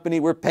for the company.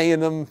 We're paying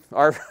them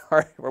or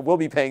we'll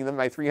be paying them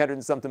my $300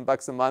 and something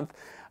a month.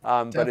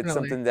 But it's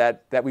something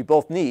that we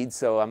both need,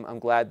 so I'm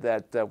glad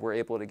that we're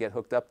able to get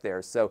hooked up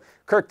there. So,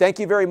 Kirk, thank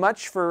you very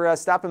much for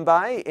stopping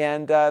by,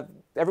 and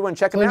everyone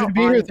check him out. Pleasure to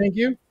be here. Thank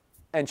you.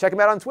 And check him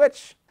out on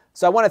Twitch.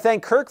 So I want to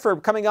thank Kirk for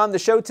coming on the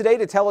show today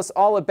to tell us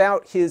all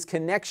about his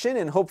connection,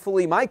 and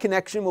hopefully my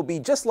connection will be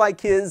just like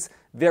his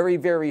very,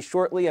 very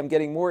shortly. I'm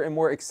getting more and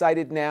more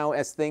excited now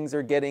as things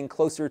are getting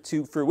closer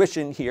to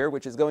fruition here,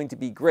 which is going to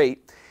be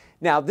great.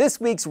 Now, this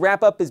week's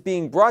wrap-up is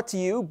being brought to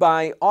you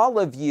by all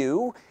of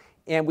you.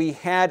 And we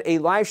had a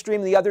live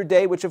stream the other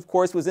day, which of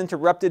course was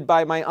interrupted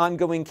by my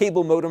ongoing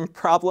cable modem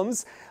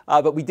problems.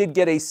 But we did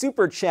get a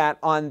super chat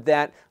on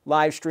that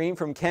live stream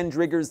from Ken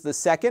Driggers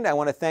II. I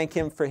want to thank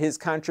him for his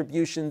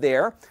contribution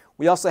there.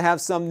 We also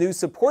have some new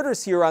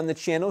supporters here on the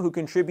channel who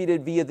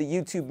contributed via the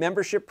YouTube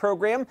membership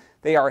program.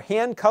 They are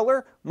Hand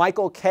Color,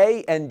 Michael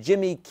K, and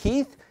Jimmy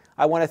Keith.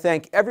 I want to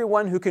thank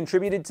everyone who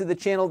contributed to the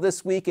channel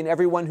this week and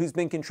everyone who's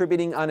been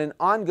contributing on an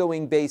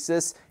ongoing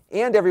basis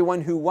and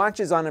everyone who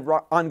watches on an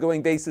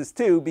ongoing basis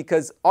too,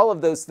 because all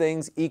of those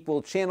things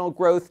equal channel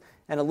growth.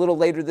 And a little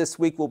later this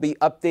week, we'll be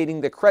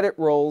updating the credit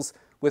rolls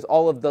with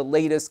all of the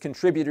latest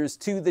contributors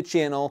to the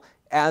channel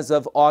as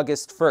of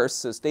August 1st.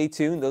 So stay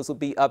tuned. Those will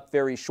be up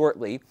very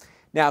shortly.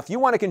 Now, if you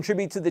want to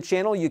contribute to the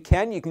channel, you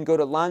can. You can go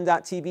to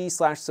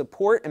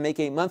Lon.TV/support and make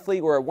a monthly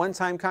or a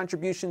one-time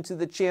contribution to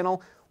the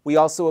channel. We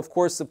also, of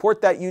course,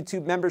 support that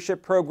YouTube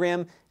membership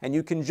program, and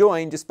you can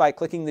join just by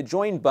clicking the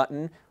join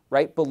button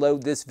right below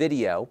this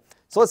video.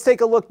 So let's take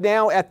a look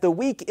now at the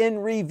week in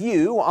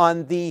review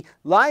on the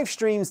live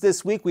streams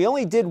this week. We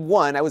only did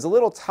one. I was a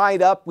little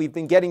tied up. We've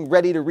been getting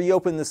ready to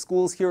reopen the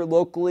schools here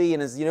locally,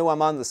 and as you know,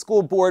 I'm on the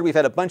school board. We've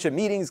had a bunch of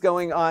meetings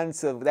going on,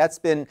 so that's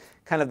been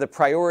kind of the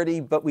priority.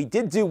 But we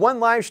did do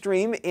one live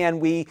stream, and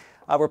we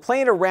were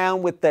playing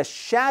around with the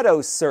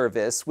Shadow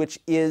service, which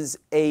is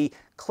a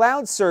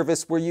cloud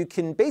service where you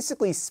can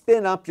basically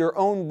spin up your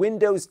own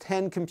Windows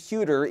 10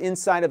 computer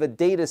inside of a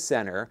data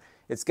center.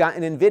 It's got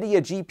an NVIDIA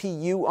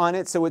GPU on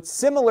it, so it's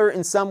similar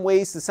in some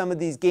ways to some of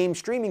these game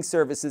streaming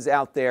services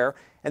out there,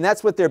 and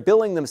that's what they're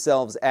billing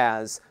themselves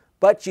as.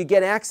 But you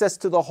get access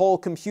to the whole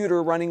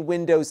computer running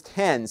Windows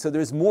 10, so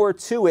there's more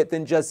to it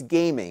than just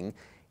gaming.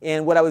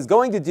 And what I was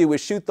going to do was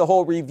shoot the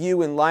whole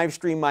review and live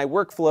stream my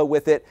workflow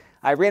with it.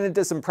 I ran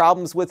into some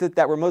problems with it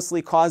that were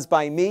mostly caused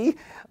by me,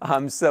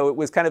 so it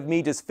was kind of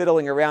me just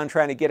fiddling around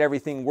trying to get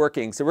everything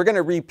working. So we're going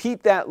to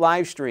repeat that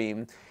live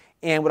stream,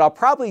 and what I'll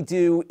probably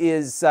do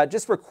is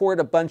just record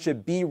a bunch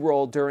of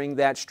B-roll during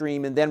that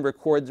stream and then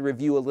record the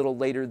review a little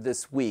later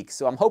this week.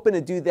 So I'm hoping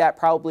to do that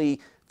probably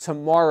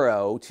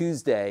tomorrow,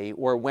 Tuesday,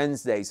 or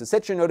Wednesday. So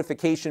set your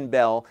notification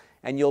bell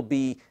and you'll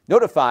be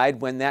notified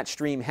when that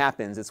stream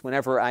happens. It's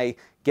whenever I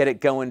get it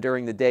going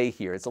during the day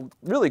here. It's a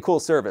really cool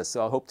service,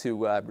 so I hope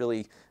to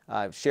really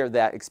share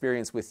that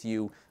experience with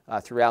you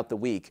throughout the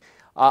week.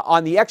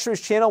 On the Extras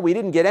channel, we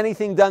didn't get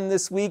anything done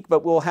this week,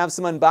 but we'll have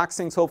some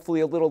unboxings hopefully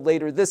a little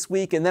later this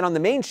week. And then on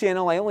the main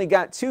channel, I only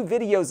got 2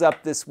 videos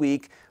up this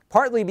week,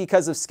 partly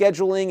because of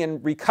scheduling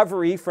and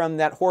recovery from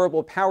that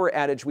horrible power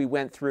outage we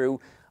went through,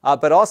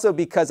 but also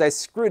because I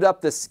screwed up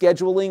the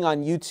scheduling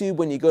on YouTube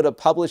when you go to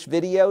publish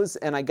videos,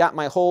 and I got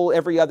my whole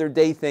every other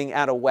day thing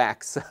out of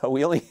whack. So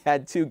we only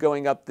had 2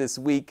 going up this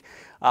week,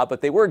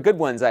 but they were good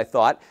ones, I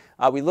thought.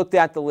 We looked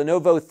at the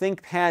Lenovo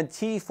ThinkPad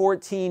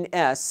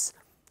T14S.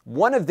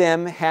 One of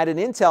them had an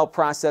Intel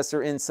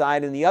processor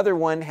inside, and the other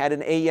one had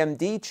an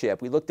AMD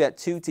chip. We looked at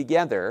 2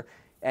 together.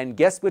 And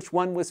guess which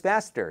one was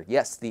faster?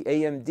 Yes, the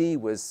AMD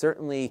was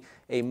certainly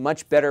a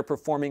much better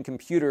performing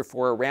computer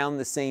for around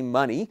the same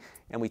money,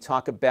 and we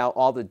talk about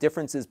all the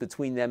differences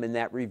between them in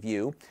that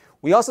review.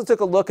 We also took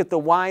a look at the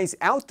Wyze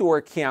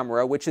outdoor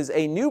camera, which is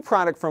a new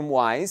product from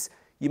Wyze.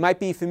 You might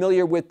be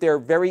familiar with their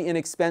very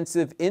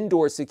inexpensive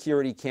indoor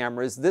security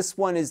cameras. This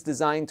one is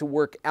designed to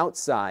work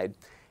outside,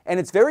 and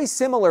it's very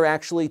similar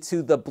actually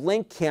to the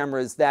Blink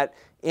cameras that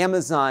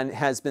Amazon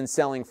has been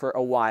selling for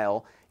a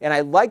while. And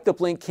I like the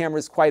Blink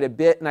cameras quite a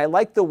bit, and I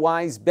like the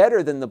Wyze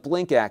better than the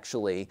Blink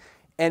actually.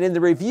 And in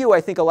the review, I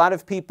think a lot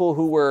of people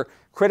who were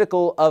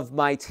critical of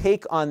my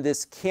take on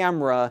this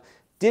camera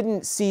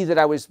didn't see that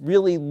I was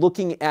really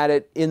looking at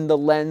it in the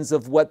lens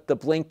of what the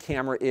Blink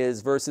camera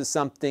is versus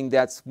something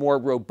that's more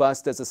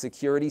robust as a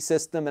security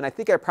system. And I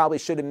think I probably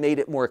should have made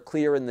it more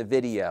clear in the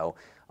video.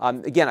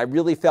 Again, I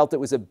really felt it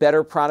was a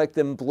better product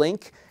than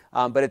Blink,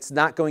 but it's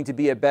not going to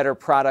be a better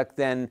product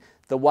than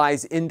the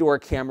Wyze indoor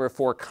camera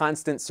for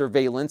constant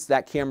surveillance.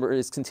 That camera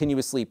is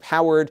continuously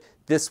powered.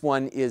 This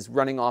one is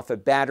running off a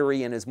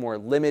battery and is more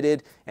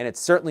limited, and it's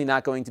certainly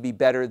not going to be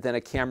better than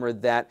a camera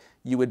that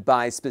you would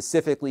buy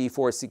specifically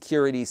for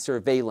security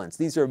surveillance.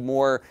 These are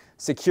more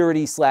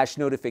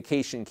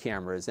security/notification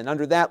cameras, and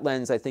under that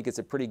lens, I think it's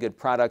a pretty good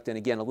product, and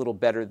again, a little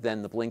better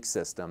than the Blink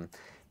system.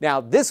 Now,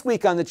 this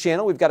week on the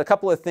channel, we've got a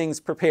couple of things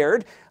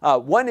prepared.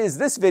 One is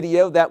this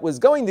video that was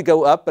going to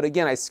go up, but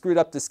again, I screwed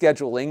up the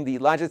scheduling, the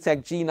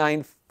Logitech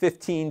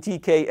G915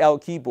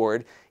 TKL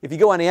keyboard. If you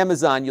go on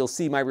Amazon, you'll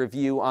see my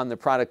review on the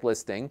product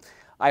listing.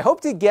 I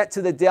hope to get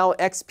to the Dell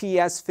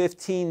XPS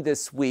 15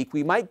 this week.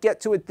 We might get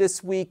to it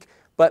this week,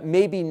 but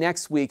maybe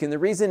next week. And the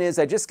reason is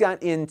I just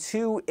got in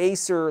 2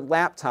 Acer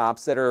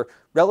laptops that are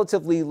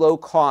relatively low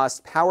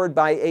cost, powered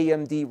by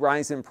AMD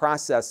Ryzen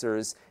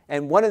processors,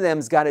 and one of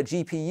them's got a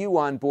GPU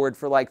on board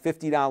for like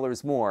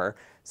 $50 more.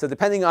 So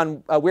depending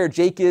on where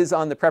Jake is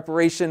on the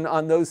preparation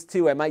on those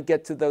 2, I might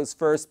get to those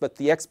first, but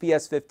the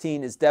XPS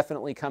 15 is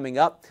definitely coming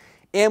up.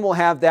 And we'll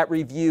have that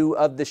review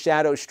of the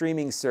Shadow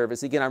streaming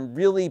service. Again, I'm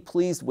really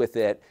pleased with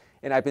it,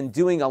 and I've been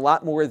doing a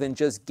lot more than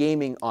just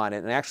gaming on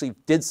it, and I actually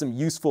did some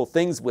useful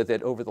things with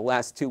it over the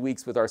last 2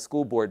 weeks with our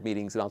school board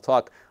meetings, and I'll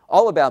talk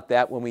all about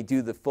that when we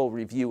do the full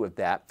review of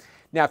that.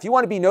 Now, if you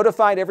want to be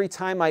notified every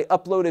time I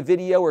upload a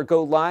video or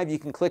go live, you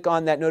can click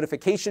on that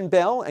notification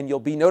bell and you'll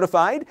be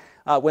notified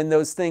when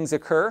those things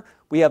occur.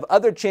 We have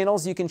other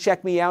channels you can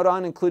check me out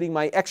on, including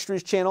my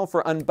Extras channel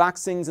for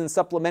unboxings and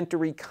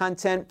supplementary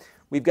content.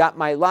 We've got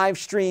my live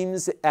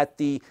streams at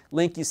the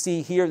link you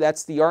see here,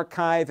 that's the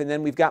archive, and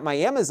then we've got my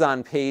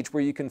Amazon page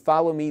where you can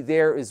follow me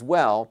there as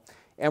well.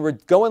 And we're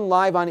going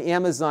live on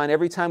Amazon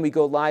every time we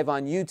go live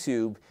on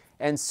YouTube.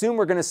 And soon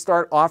we're going to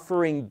start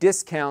offering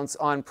discounts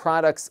on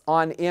products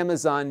on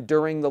Amazon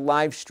during the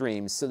live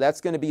streams. So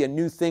that's going to be a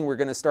new thing we're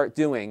going to start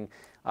doing.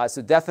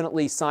 So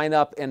definitely sign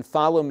up and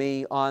follow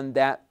me on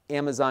that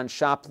Amazon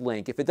shop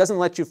link. If it doesn't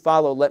let you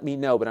follow, let me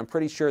know, but I'm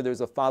pretty sure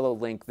there's a follow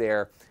link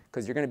there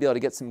because you're going to be able to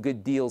get some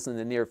good deals in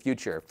the near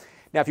future.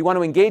 Now, if you want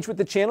to engage with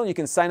the channel, you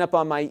can sign up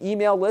on my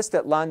email list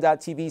at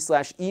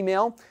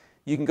Lon.TV/email.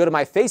 You can go to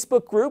my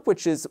Facebook group,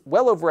 which is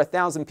well over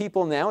 1,000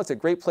 people now. It's a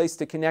great place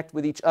to connect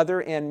with each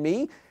other and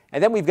me.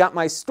 And then we've got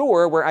my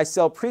store where I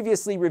sell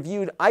previously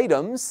reviewed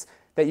items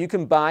that you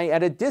can buy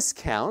at a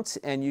discount,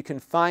 and you can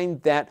find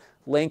that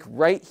link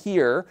right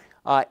here.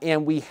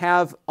 And we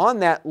have on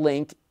that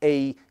link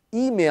a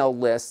email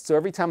list. So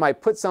every time I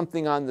put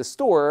something on the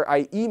store,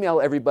 I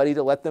email everybody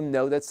to let them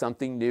know that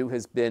something new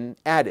has been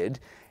added.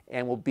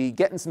 and we'll be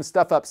getting some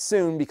stuff up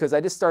soon because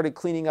I just started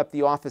cleaning up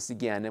the office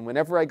again. And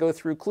whenever I go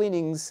through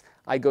cleanings,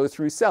 I go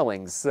through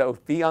sellings. So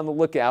be on the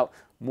lookout.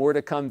 More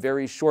to come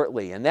very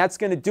shortly. And that's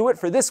going to do it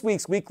for this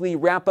week's weekly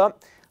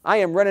wrap-up. I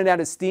am running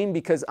out of steam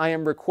because I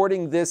am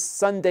recording this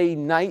Sunday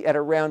night at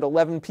around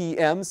 11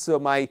 p.m., so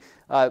my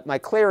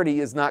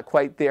clarity is not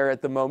quite there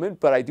at the moment,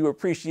 but I do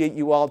appreciate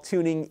you all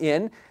tuning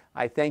in.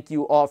 I thank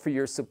you all for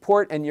your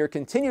support and your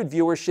continued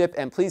viewership,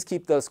 and please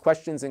keep those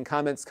questions and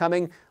comments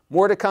coming.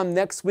 More to come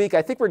next week.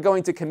 I think we're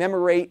going to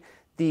commemorate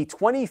the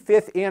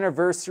 25th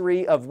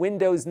anniversary of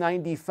Windows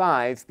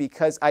 95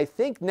 because I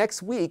think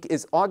next week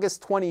is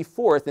August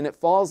 24th and it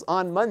falls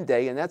on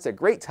Monday, and that's a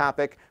great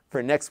topic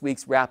for next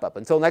week's wrap-up.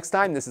 Until next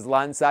time, this is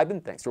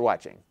Lon.TV. Thanks for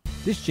watching.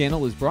 This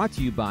channel is brought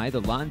to you by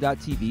the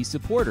Lon.TV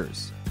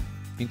supporters,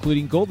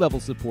 including gold-level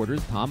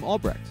supporters Tom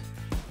Albrecht,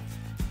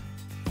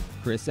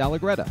 Chris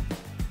Allegretta,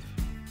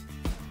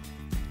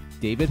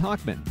 David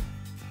Hockman,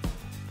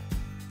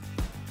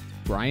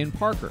 Brian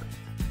Parker,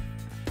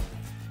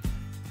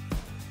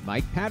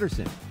 Mike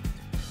Patterson,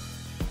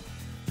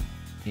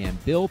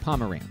 and Bill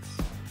Pomerantz.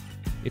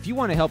 If you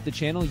want to help the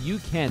channel, you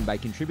can by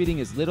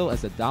contributing as little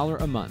as $1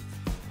 a month.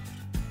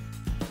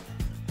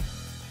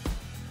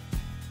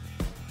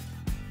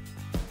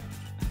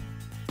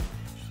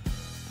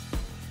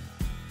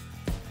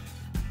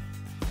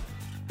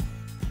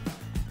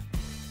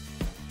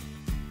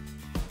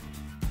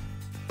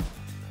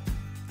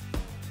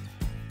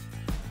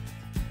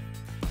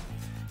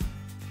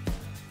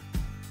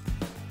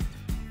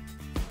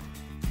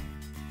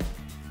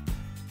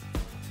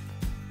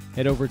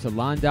 Head over to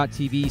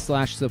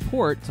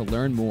lon.tv/support to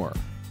learn more.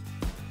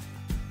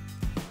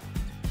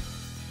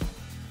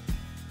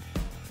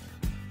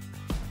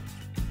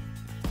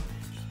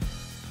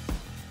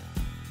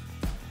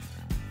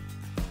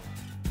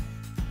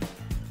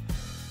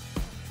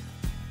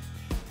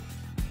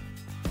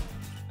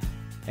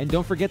 And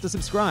don't forget to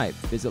subscribe.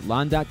 Visit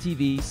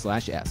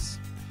lon.tv/s.